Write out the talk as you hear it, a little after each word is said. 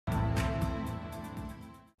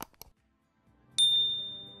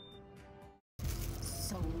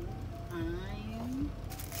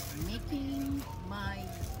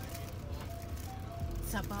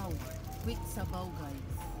sabaw. Quick sabaw,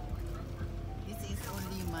 guys. This is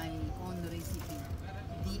only my own recipe.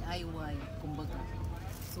 DIY, kumbaga.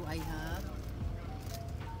 So I have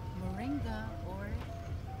Moringa or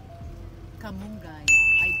Malunggay.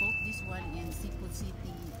 I bought this one in Seafood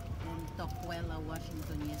City in Tokwela,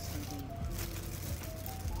 Washington yesterday.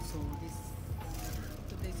 So this,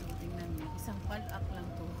 ito guys, tingnan nyo. Isang palak lang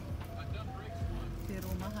to.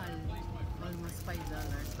 Pero mahal. Almost $5.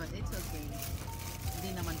 But it's okay.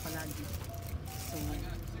 Hindi naman palagi. So,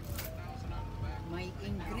 my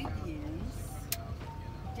ingredients,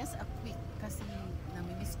 just a quick, kasi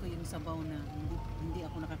namimiss ko yung sabaw na hindi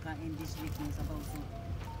ako nakakain this week ng sabaw. So,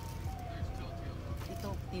 ito,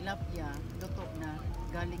 tilapia, luto na,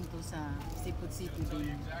 galing to sa Seafood City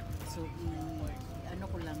din. So, ano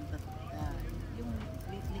ko lang, yung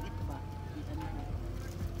liit ba? Ano ko.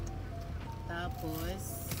 Tapos,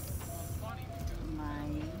 my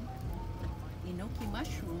enoki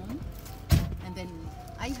mushroom, and then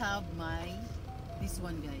I have this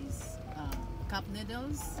one, guys, cup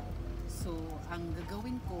noodles. So ang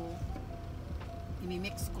gagawin ko,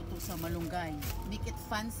 imimix ko to sa malunggay, make it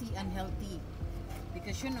fancy and healthy,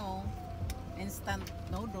 because you know instant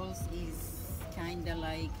noodles is kinda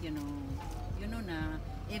like you know na,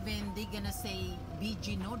 even they gonna say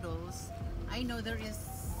BG noodles. I know there is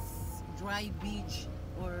dry beach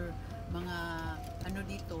or mga ano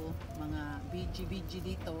dito, mga BG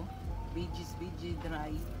dito, BG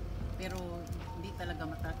dry, pero hindi talaga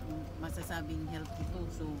masasabing healthy to.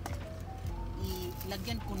 So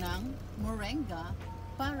ilagyan ko ng moringa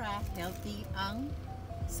para healthy ang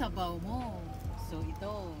sabaw mo. So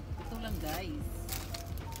ito lang, guys.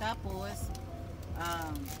 Tapos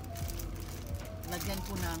lagyan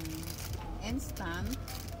ko ng instant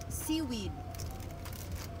seaweed.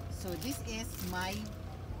 So this is my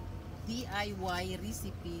DIY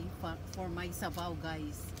recipe for my sabaw,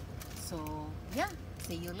 guys. So yeah,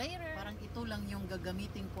 see you later. Parang ito lang yung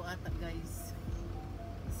gagamitin ko ata, guys.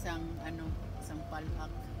 Isang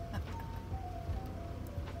palak.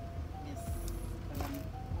 Yes, parang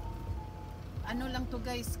ano lang to,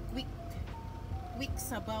 guys, quick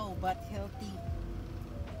sabaw but healthy.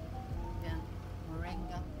 Yan,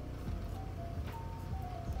 moringa.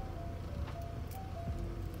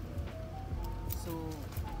 So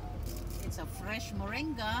it's a fresh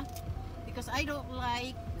moringa because I don't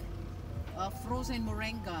like frozen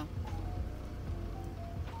moringa.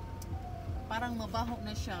 Parang mabaho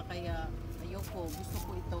na siya, kaya ayoko, gusto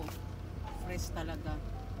ko ito fresh talaga.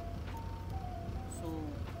 So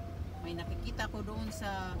may nakikita ko doon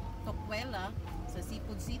sa Tokwela, sa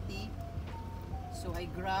Seafood City, so I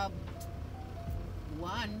grabbed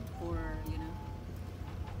one for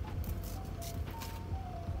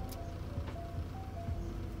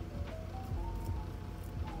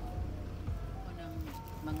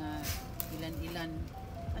mga ilan-ilan,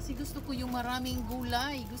 kasi gusto ko yung maraming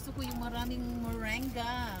gulay, gusto ko yung maraming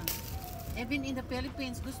moringa. Even in the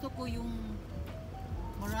Philippines, gusto ko yung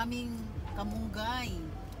maraming kamunggay,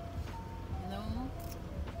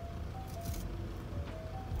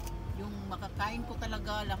 yung makakain ko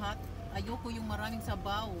talaga lahat. Ayoko yung maraming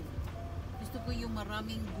sabaw, gusto ko yung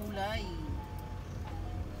maraming gulay.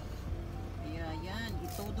 Kaya yan,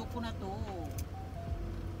 itodo ko na to.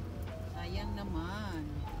 Sayang naman.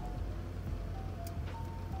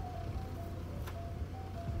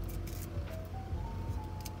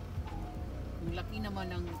 Ang laki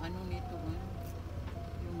naman ng nito,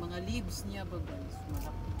 yung mga leaves niya ba, guys,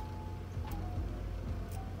 malaki.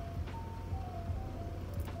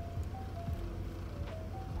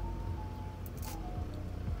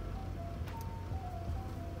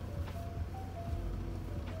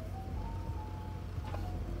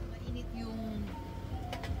 Mainit yung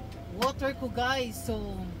water ko, guys, so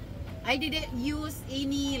I didn't use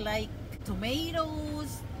any like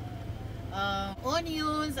tomatoes,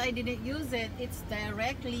 onions. I didn't use it. It's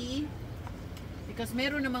directly because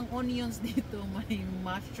meron namang onions dito, may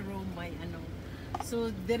mushroom, may so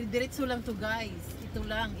diretso lang to, guys. Ito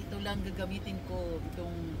lang gagamitin ko,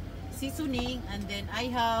 itong seasoning. And then I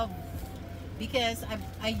have, because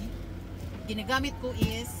I ginagamit ko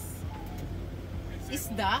is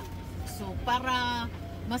isda, so para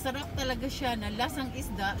masarap talaga siya na lasang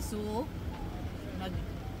isda, so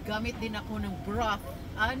naggamit din ako ng broth,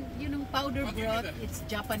 and yung powder broth, it's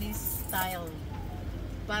Japanese style,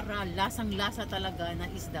 para lasang lasa talaga na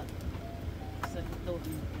isda. So ito.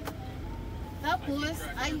 Tapos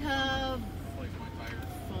I have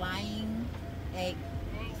flying egg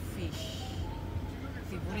fish.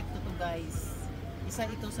 Favorite ko to, guys. Isa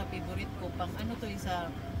ito sa favorite ko, pang to, sa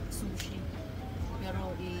sushi.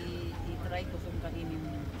 Pero i-try ko kung kainin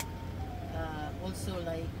also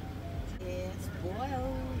like it's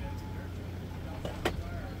boiled.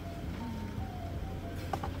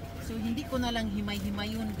 So hindi ko na lang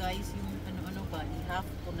himay-himayon guys, yung ano-ano ba, i-half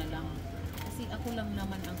ko na lang. Kasi ako lang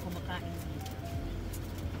naman ang kumakain.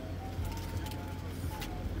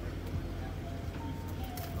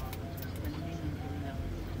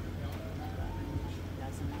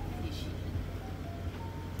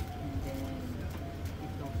 And then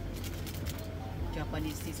ito,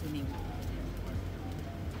 Japanese seasoning.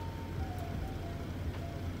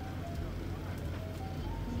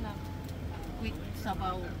 Quick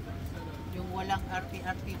sabaw. Yung walang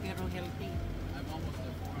arti-arti pero healthy. I'm almost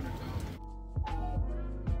at 400,000.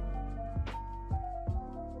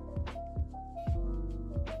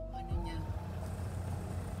 Ano niya?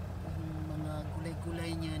 Yung mga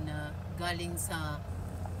gulay-gulay niya na galing sa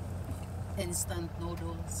instant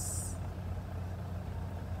noodles.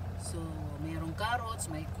 So, mayroong carrots,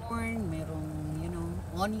 may corn, mayroong, you know,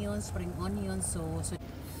 onions, spring onions. So this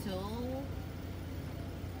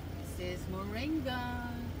is Moringa.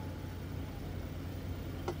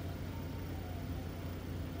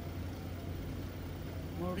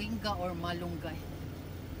 Moringa or Malunggay.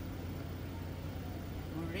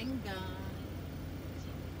 Moringa.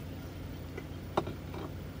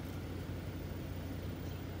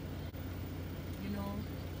 You know,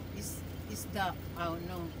 is the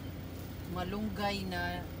no, Malunggay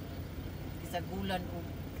na isagulan o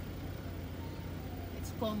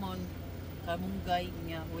it's common kamunggay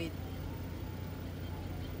niya with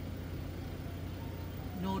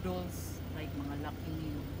noodles like mga laki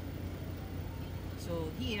niyo. So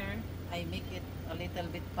here I make it a little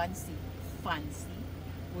bit fancy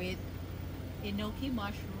with enoki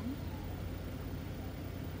mushroom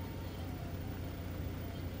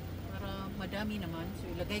para madami naman. So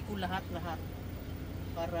ilagay ko lahat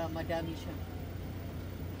para madami siya.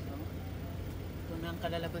 So ito na ang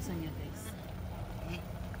kalalabasan niya guys.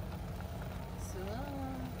 So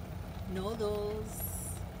noodles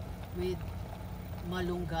with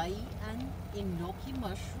malunggay and enoki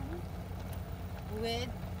mushroom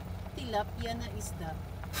with tilapia na isda.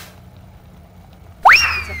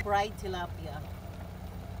 It's a fried tilapia.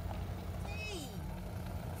 Hey!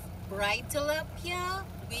 Fried tilapia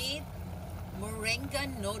with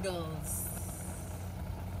moringa noodles.